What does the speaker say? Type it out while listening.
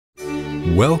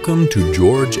Welcome to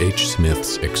George H.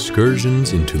 Smith's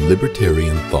Excursions into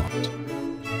Libertarian Thought,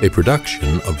 a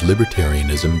production of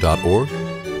Libertarianism.org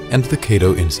and the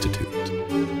Cato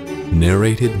Institute,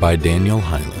 narrated by Daniel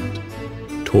Hyland.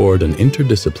 Toward an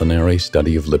Interdisciplinary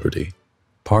Study of Liberty,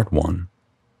 Part 1.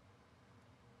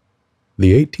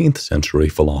 The 18th century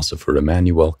philosopher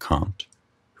Immanuel Kant,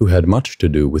 who had much to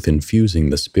do with infusing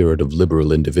the spirit of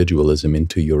liberal individualism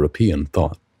into European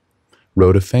thought,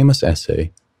 wrote a famous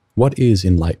essay, "What is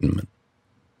Enlightenment?"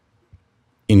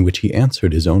 in which he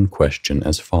answered his own question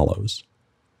as follows.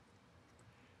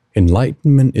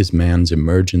 Enlightenment is man's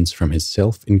emergence from his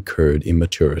self-incurred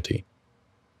immaturity.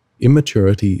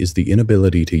 Immaturity is the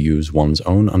inability to use one's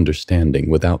own understanding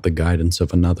without the guidance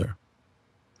of another.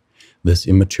 This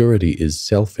immaturity is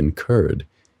self-incurred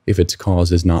if its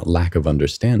cause is not lack of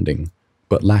understanding,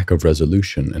 but lack of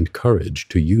resolution and courage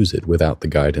to use it without the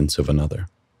guidance of another.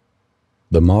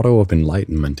 The motto of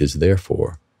enlightenment is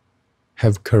therefore,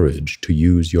 have courage to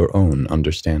use your own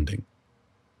understanding.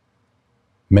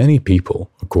 Many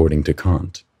people, according to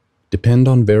Kant, depend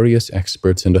on various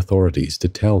experts and authorities to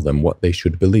tell them what they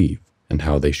should believe and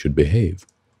how they should behave.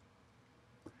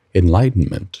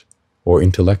 Enlightenment, or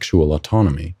intellectual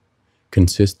autonomy,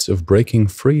 consists of breaking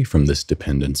free from this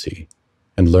dependency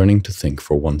and learning to think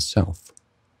for oneself.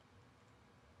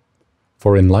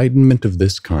 For enlightenment of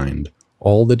this kind,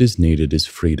 all that is needed is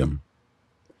freedom,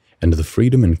 and the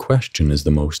freedom in question is the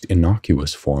most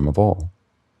innocuous form of all,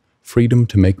 freedom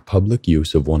to make public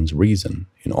use of one's reason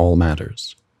in all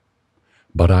matters.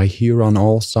 But I hear on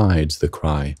all sides the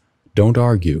cry, "Don't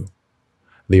argue."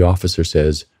 The officer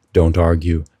says, "Don't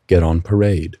argue, get on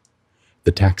parade."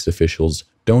 The tax officials,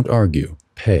 "Don't argue,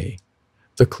 pay."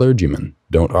 The clergyman,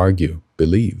 "Don't argue,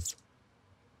 believe."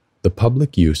 The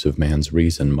public use of man's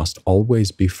reason must always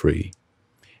be free,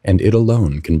 and it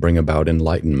alone can bring about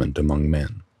enlightenment among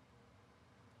men.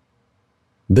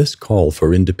 This call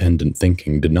for independent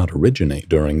thinking did not originate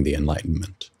during the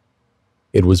Enlightenment.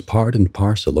 It was part and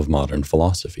parcel of modern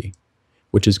philosophy,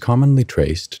 which is commonly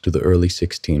traced to the early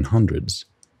 1600s,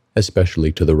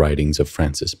 especially to the writings of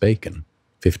Francis Bacon,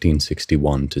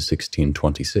 1561 to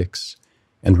 1626,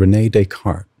 and René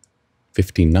Descartes,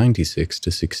 1596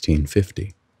 to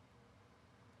 1650.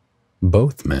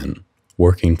 Both men,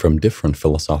 working from different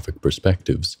philosophic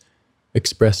perspectives,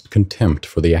 expressed contempt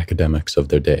for the academics of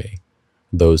their day,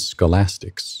 those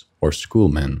scholastics, or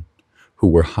schoolmen, who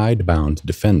were hidebound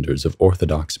defenders of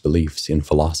orthodox beliefs in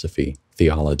philosophy,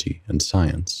 theology, and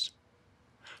science.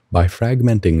 By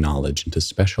fragmenting knowledge into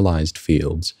specialized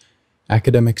fields,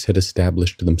 academics had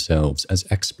established themselves as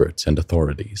experts and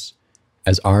authorities,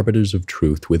 as arbiters of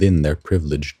truth within their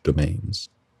privileged domains.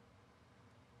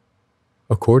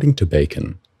 According to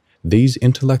Bacon, these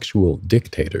intellectual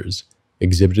dictators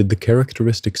exhibited the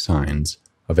characteristic signs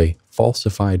of a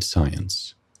falsified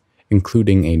science,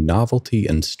 including a novelty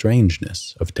and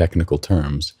strangeness of technical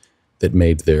terms that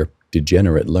made their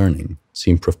degenerate learning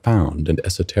seem profound and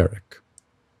esoteric.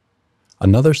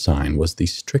 Another sign was the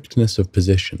strictness of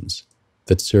positions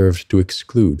that served to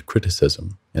exclude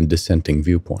criticism and dissenting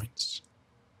viewpoints.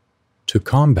 To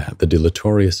combat the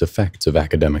deleterious effects of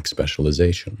academic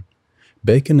specialization,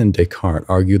 Bacon and Descartes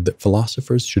argued that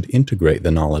philosophers should integrate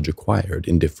the knowledge acquired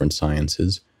in different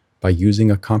sciences by using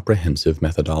a comprehensive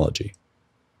methodology.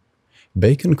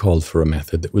 Bacon called for a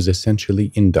method that was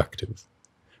essentially inductive,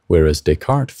 whereas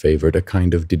Descartes favored a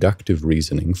kind of deductive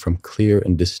reasoning from clear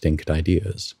and distinct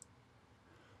ideas.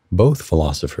 Both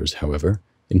philosophers, however,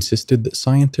 insisted that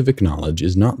scientific knowledge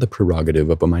is not the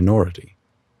prerogative of a minority,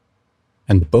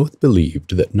 and both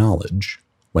believed that knowledge,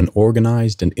 when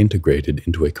organized and integrated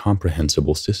into a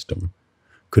comprehensible system,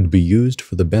 could be used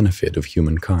for the benefit of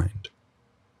humankind.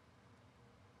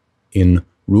 In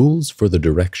Rules for the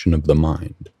Direction of the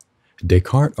Mind,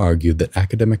 Descartes argued that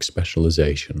academic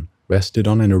specialization rested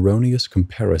on an erroneous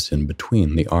comparison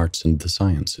between the arts and the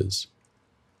sciences.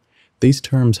 These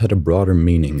terms had a broader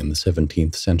meaning in the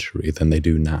 17th century than they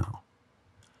do now.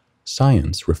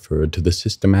 Science referred to the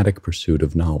systematic pursuit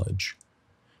of knowledge,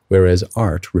 whereas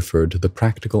art referred to the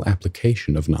practical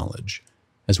application of knowledge,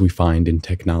 as we find in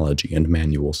technology and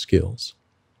manual skills.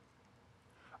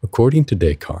 According to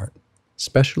Descartes,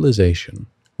 specialization,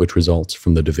 which results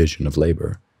from the division of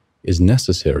labor, is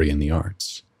necessary in the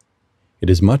arts. It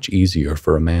is much easier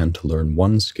for a man to learn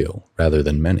one skill rather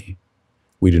than many.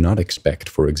 We do not expect,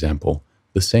 for example,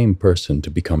 the same person to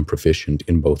become proficient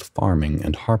in both farming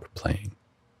and harp playing.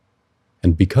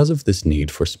 And because of this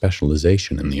need for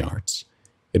specialization in the arts,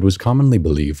 it was commonly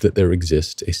believed that there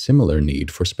exists a similar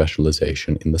need for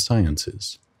specialization in the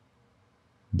sciences.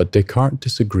 But Descartes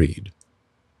disagreed.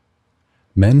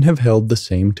 Men have held the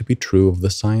same to be true of the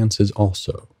sciences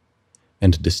also,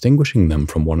 and distinguishing them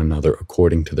from one another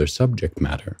according to their subject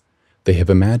matter, they have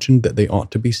imagined that they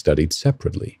ought to be studied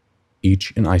separately,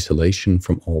 each in isolation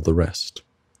from all the rest.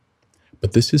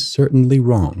 But this is certainly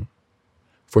wrong,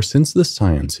 for since the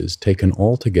sciences taken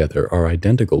all together are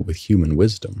identical with human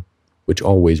wisdom, which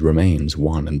always remains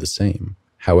one and the same,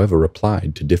 however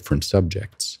applied to different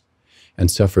subjects, and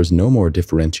suffers no more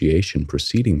differentiation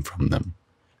proceeding from them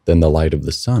than the light of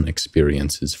the sun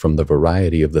experiences from the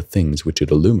variety of the things which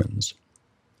it illumines,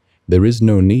 there is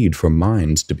no need for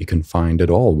minds to be confined at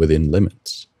all within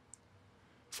limits.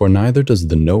 For neither does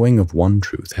the knowing of one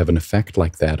truth have an effect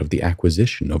like that of the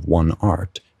acquisition of one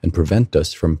art and prevent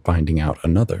us from finding out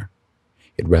another.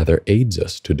 It rather aids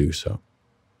us to do so.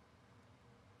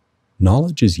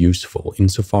 Knowledge is useful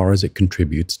insofar as it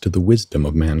contributes to the wisdom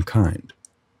of mankind,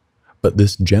 but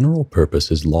this general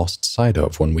purpose is lost sight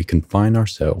of when we confine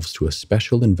ourselves to a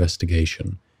special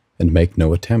investigation and make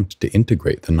no attempt to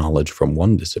integrate the knowledge from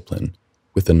one discipline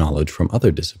with the knowledge from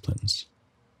other disciplines.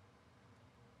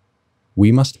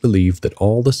 We must believe that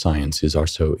all the sciences are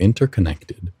so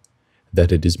interconnected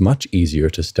that it is much easier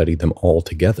to study them all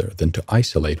together than to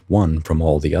isolate one from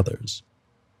all the others.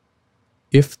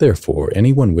 If, therefore,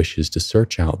 anyone wishes to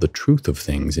search out the truth of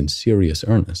things in serious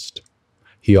earnest,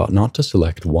 he ought not to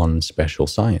select one special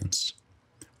science,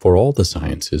 for all the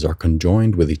sciences are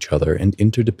conjoined with each other and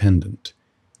interdependent.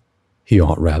 He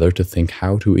ought rather to think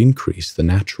how to increase the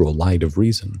natural light of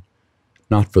reason,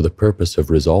 not for the purpose of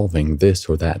resolving this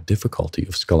or that difficulty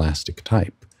of scholastic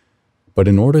type, but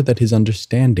in order that his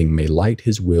understanding may light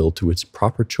his will to its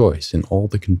proper choice in all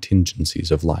the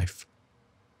contingencies of life.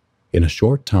 In a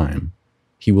short time,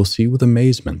 he will see with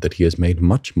amazement that he has made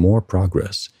much more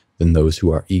progress than those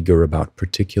who are eager about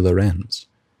particular ends,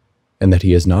 and that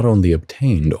he has not only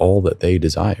obtained all that they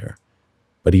desire,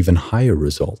 but even higher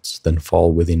results than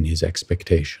fall within his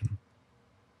expectation.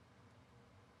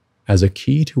 As a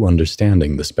key to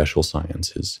understanding the special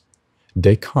sciences,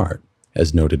 Descartes,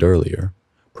 as noted earlier,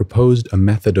 proposed a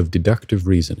method of deductive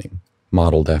reasoning,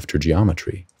 modeled after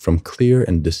geometry, from clear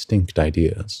and distinct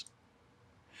ideas.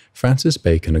 Francis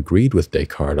Bacon agreed with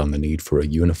Descartes on the need for a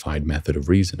unified method of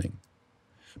reasoning,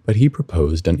 but he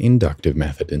proposed an inductive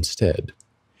method instead,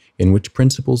 in which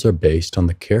principles are based on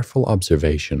the careful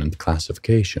observation and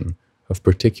classification of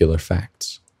particular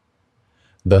facts.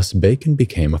 Thus, Bacon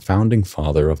became a founding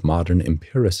father of modern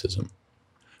empiricism,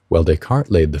 while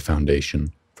Descartes laid the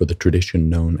foundation for the tradition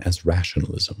known as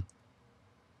rationalism.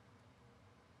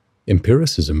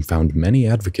 Empiricism found many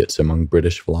advocates among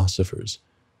British philosophers,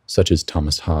 such as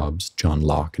Thomas Hobbes, John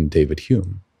Locke, and David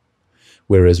Hume,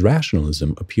 whereas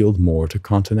rationalism appealed more to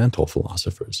continental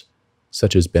philosophers,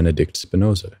 such as Benedict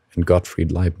Spinoza and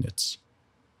Gottfried Leibniz.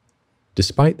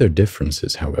 Despite their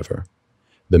differences, however,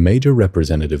 the major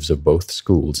representatives of both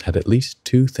schools had at least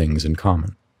two things in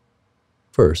common.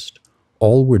 First,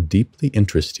 all were deeply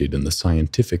interested in the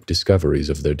scientific discoveries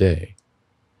of their day,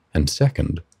 and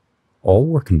second, all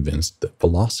were convinced that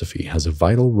philosophy has a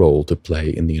vital role to play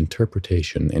in the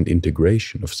interpretation and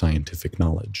integration of scientific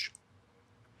knowledge.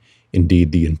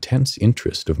 Indeed, the intense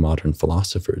interest of modern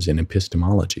philosophers in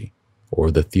epistemology,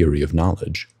 or the theory of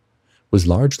knowledge, was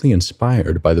largely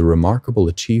inspired by the remarkable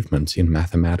achievements in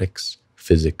mathematics,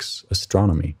 physics,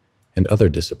 astronomy, and other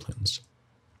disciplines.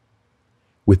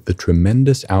 With the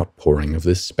tremendous outpouring of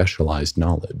this specialized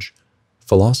knowledge,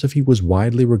 philosophy was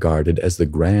widely regarded as the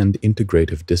grand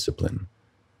integrative discipline,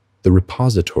 the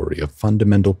repository of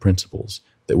fundamental principles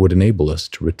that would enable us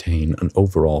to retain an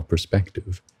overall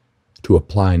perspective, to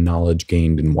apply knowledge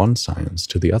gained in one science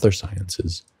to the other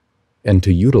sciences, and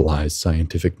to utilize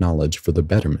scientific knowledge for the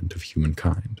betterment of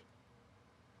humankind.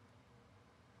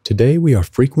 Today we are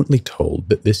frequently told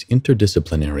that this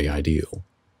interdisciplinary ideal,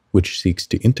 which seeks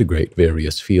to integrate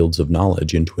various fields of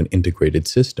knowledge into an integrated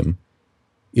system,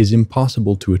 is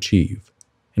impossible to achieve,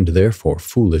 and therefore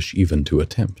foolish even to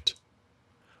attempt.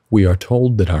 We are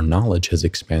told that our knowledge has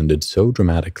expanded so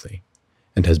dramatically,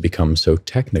 and has become so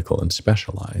technical and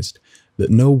specialized, that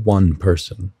no one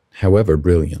person, however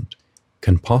brilliant,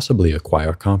 can possibly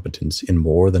acquire competence in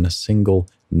more than a single,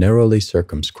 narrowly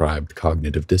circumscribed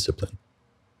cognitive discipline.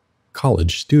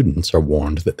 College students are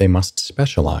warned that they must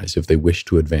specialize if they wish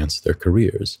to advance their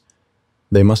careers.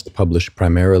 They must publish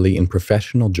primarily in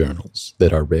professional journals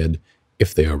that are read,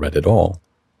 if they are read at all,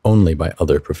 only by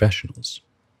other professionals.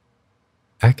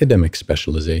 Academic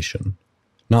specialization,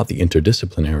 not the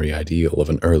interdisciplinary ideal of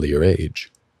an earlier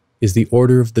age, is the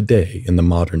order of the day in the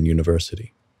modern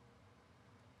university.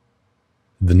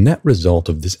 The net result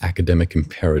of this academic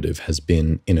imperative has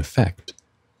been, in effect,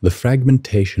 the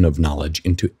fragmentation of knowledge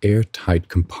into airtight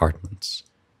compartments,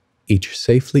 each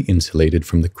safely insulated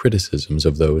from the criticisms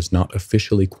of those not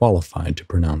officially qualified to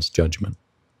pronounce judgment.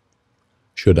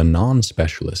 Should a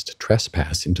non-specialist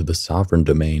trespass into the sovereign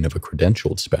domain of a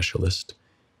credentialed specialist,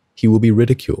 he will be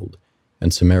ridiculed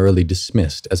and summarily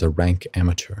dismissed as a rank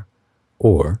amateur,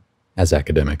 or, as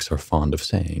academics are fond of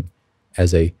saying,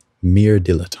 as a mere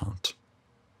dilettante.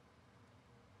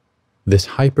 This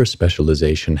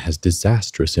hyper-specialization has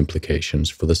disastrous implications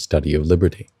for the study of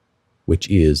liberty, which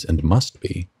is and must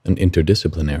be an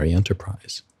interdisciplinary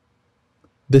enterprise.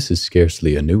 This is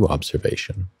scarcely a new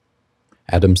observation.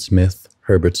 Adam Smith,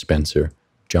 Herbert Spencer,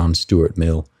 John Stuart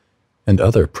Mill, and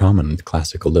other prominent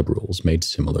classical liberals made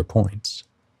similar points.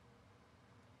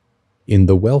 In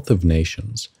The Wealth of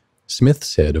Nations, Smith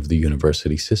said of the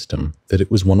university system that it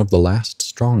was one of the last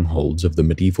strongholds of the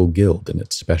medieval guild in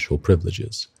its special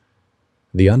privileges.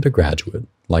 The undergraduate,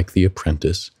 like the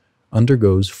apprentice,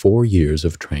 undergoes 4 years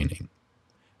of training.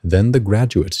 Then the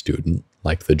graduate student,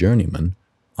 like the journeyman,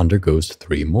 undergoes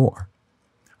 3 more,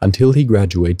 until he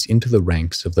graduates into the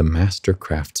ranks of the master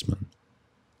craftsman,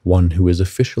 one who is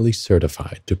officially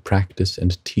certified to practice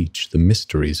and teach the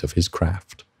mysteries of his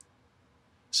craft.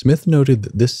 Smith noted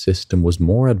that this system was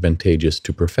more advantageous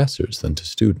to professors than to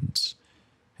students,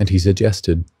 and he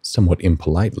suggested, somewhat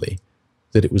impolitely,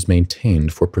 that it was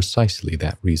maintained for precisely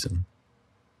that reason.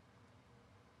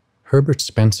 Herbert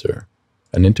Spencer,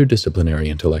 an interdisciplinary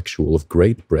intellectual of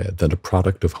great breadth and a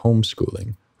product of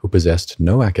homeschooling who possessed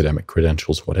no academic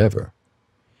credentials whatever,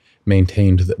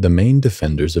 maintained that the main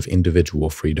defenders of individual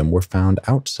freedom were found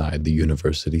outside the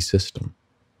university system.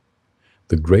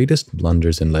 The greatest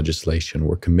blunders in legislation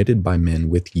were committed by men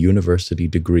with university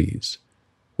degrees,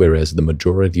 whereas the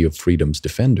majority of freedom's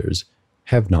defenders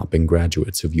have not been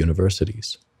graduates of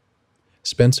universities.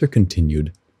 Spencer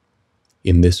continued,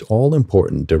 "In this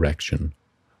all-important direction,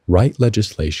 right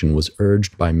legislation was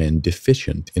urged by men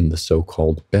deficient in the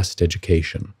so-called best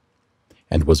education,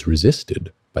 and was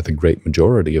resisted by the great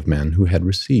majority of men who had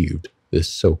received this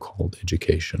so-called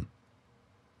education."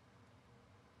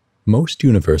 Most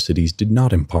universities did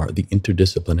not impart the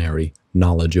interdisciplinary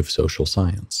knowledge of social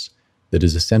science that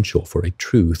is essential for a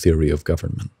true theory of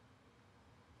government.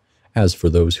 As for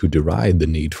those who deride the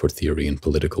need for theory in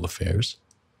political affairs,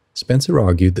 Spencer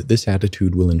argued that this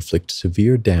attitude will inflict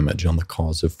severe damage on the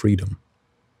cause of freedom.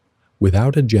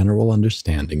 Without a general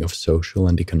understanding of social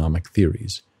and economic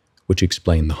theories, which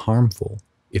explain the harmful,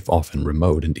 if often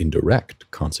remote and indirect,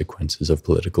 consequences of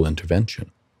political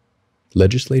intervention,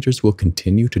 legislators will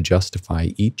continue to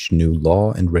justify each new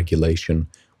law and regulation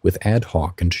with ad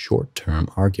hoc and short-term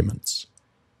arguments.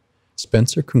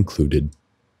 Spencer concluded,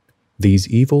 "These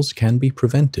evils can be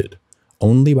prevented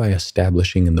only by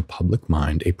establishing in the public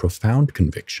mind a profound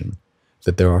conviction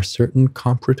that there are certain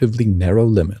comparatively narrow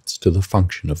limits to the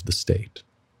function of the state."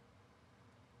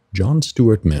 John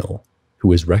Stuart Mill,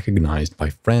 who is recognized by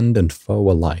friend and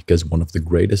foe alike as one of the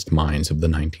greatest minds of the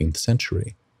 19th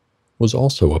century, was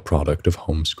also a product of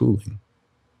homeschooling.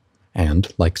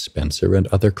 And, like Spencer and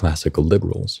other classical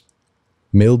liberals,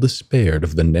 Mill despaired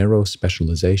of the narrow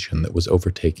specialization that was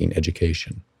overtaking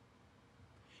education.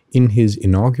 In his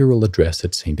inaugural address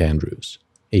at St. Andrews,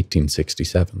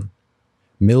 1867,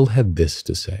 Mill had this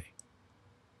to say: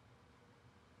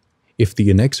 "If the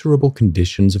inexorable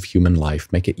conditions of human life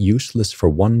make it useless for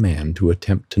one man to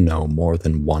attempt to know more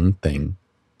than one thing,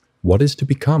 what is to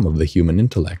become of the human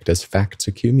intellect as facts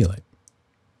accumulate?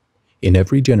 In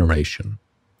every generation,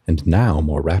 and now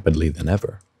more rapidly than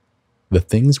ever, the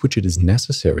things which it is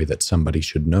necessary that somebody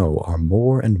should know are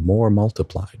more and more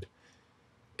multiplied.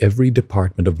 Every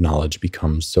department of knowledge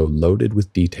becomes so loaded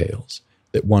with details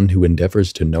that one who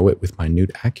endeavors to know it with minute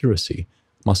accuracy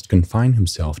must confine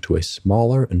himself to a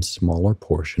smaller and smaller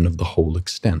portion of the whole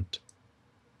extent.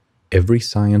 Every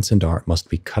science and art must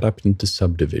be cut up into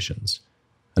subdivisions,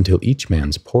 until each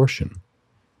man's portion,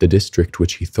 the district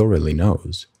which he thoroughly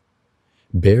knows,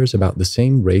 bears about the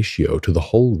same ratio to the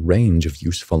whole range of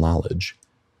useful knowledge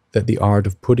that the art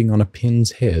of putting on a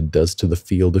pin's head does to the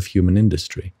field of human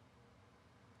industry.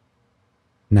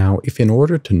 Now, if in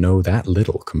order to know that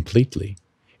little completely,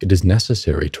 it is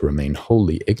necessary to remain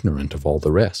wholly ignorant of all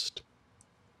the rest,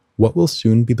 what will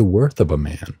soon be the worth of a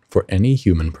man for any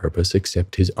human purpose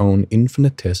except his own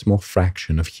infinitesimal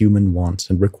fraction of human wants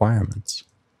and requirements?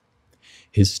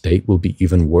 His state will be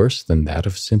even worse than that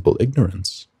of simple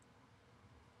ignorance.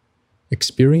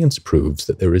 Experience proves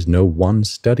that there is no one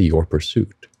study or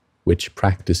pursuit which,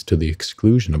 practiced to the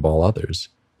exclusion of all others,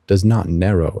 does not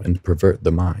narrow and pervert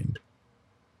the mind,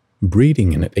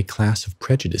 breeding in it a class of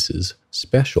prejudices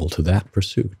special to that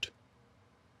pursuit.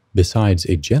 besides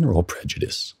a general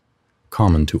prejudice,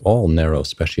 common to all narrow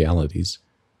specialities,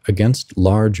 against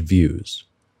large views,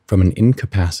 from an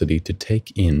incapacity to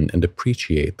take in and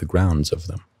appreciate the grounds of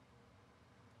them.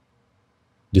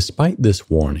 Despite this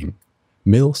warning,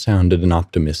 Mill sounded an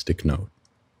optimistic note.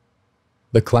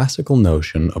 The classical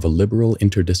notion of a liberal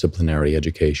interdisciplinary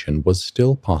education was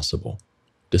still possible,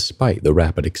 despite the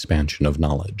rapid expansion of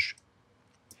knowledge.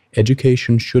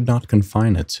 Education should not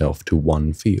confine itself to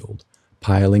one field,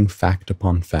 piling fact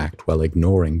upon fact while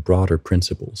ignoring broader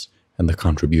principles and the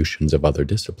contributions of other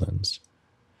disciplines.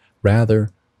 Rather,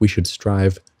 we should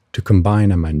strive to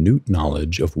combine a minute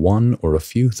knowledge of one or a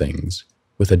few things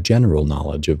with a general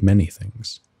knowledge of many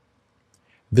things.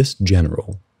 This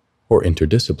general, or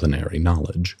interdisciplinary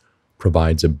knowledge,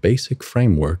 provides a basic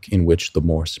framework in which the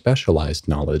more specialized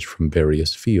knowledge from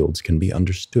various fields can be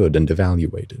understood and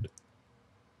evaluated.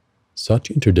 Such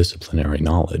interdisciplinary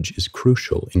knowledge is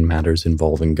crucial in matters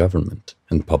involving government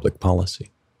and public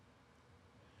policy.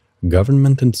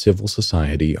 Government and civil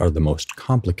society are the most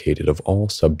complicated of all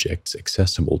subjects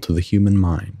accessible to the human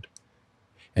mind,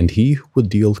 and he who will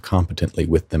deal competently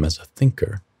with them as a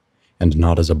thinker, and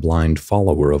not as a blind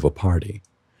follower of a party,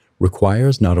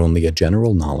 requires not only a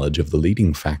general knowledge of the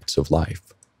leading facts of life,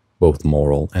 both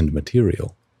moral and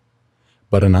material,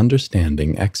 but an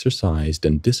understanding exercised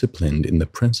and disciplined in the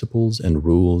principles and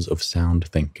rules of sound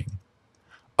thinking,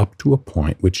 up to a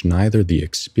point which neither the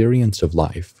experience of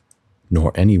life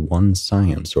nor any one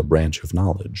science or branch of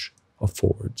knowledge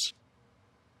affords.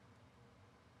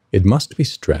 It must be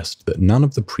stressed that none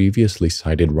of the previously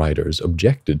cited writers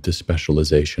objected to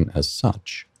specialization as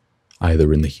such,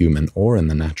 either in the human or in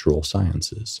the natural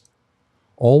sciences.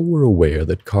 All were aware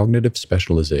that cognitive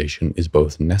specialization is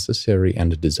both necessary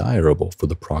and desirable for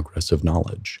the progress of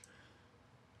knowledge.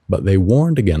 But they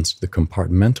warned against the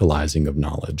compartmentalizing of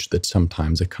knowledge that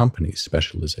sometimes accompanies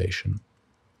specialization,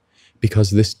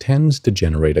 because this tends to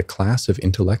generate a class of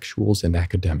intellectuals and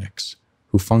academics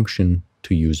who function,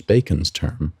 to use Bacon's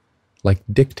term, like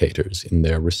dictators in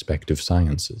their respective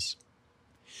sciences.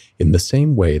 In the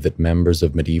same way that members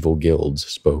of medieval guilds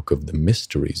spoke of the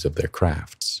mysteries of their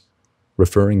crafts,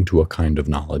 referring to a kind of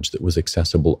knowledge that was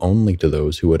accessible only to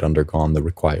those who had undergone the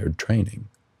required training.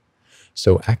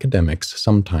 So academics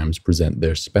sometimes present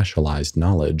their specialized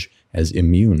knowledge as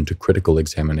immune to critical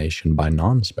examination by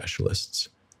non-specialists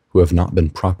who have not been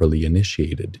properly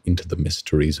initiated into the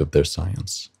mysteries of their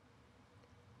science.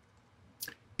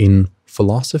 In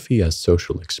Philosophy as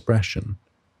Social Expression,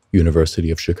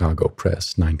 University of Chicago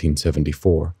Press,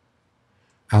 1974,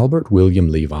 Albert William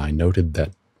Levi noted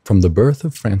that from the birth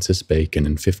of Francis Bacon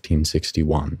in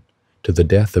 1561 to the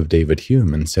death of David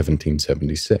Hume in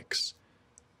 1776,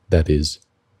 that is,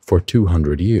 for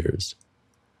 200 years,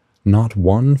 not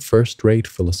one first-rate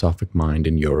philosophic mind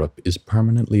in Europe is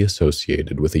permanently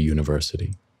associated with a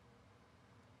university.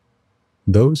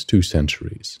 Those 2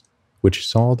 centuries, which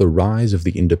saw the rise of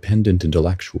the independent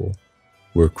intellectual,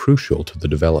 were crucial to the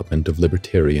development of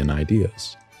libertarian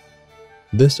ideas.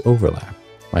 This overlap,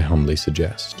 I humbly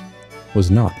suggest,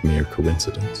 was not mere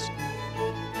coincidence.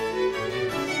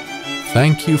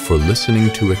 Thank you for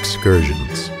listening to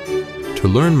Excursions. To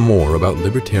learn more about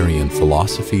libertarian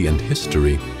philosophy and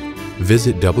history,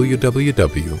 visit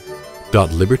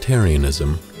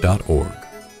www.libertarianism.org.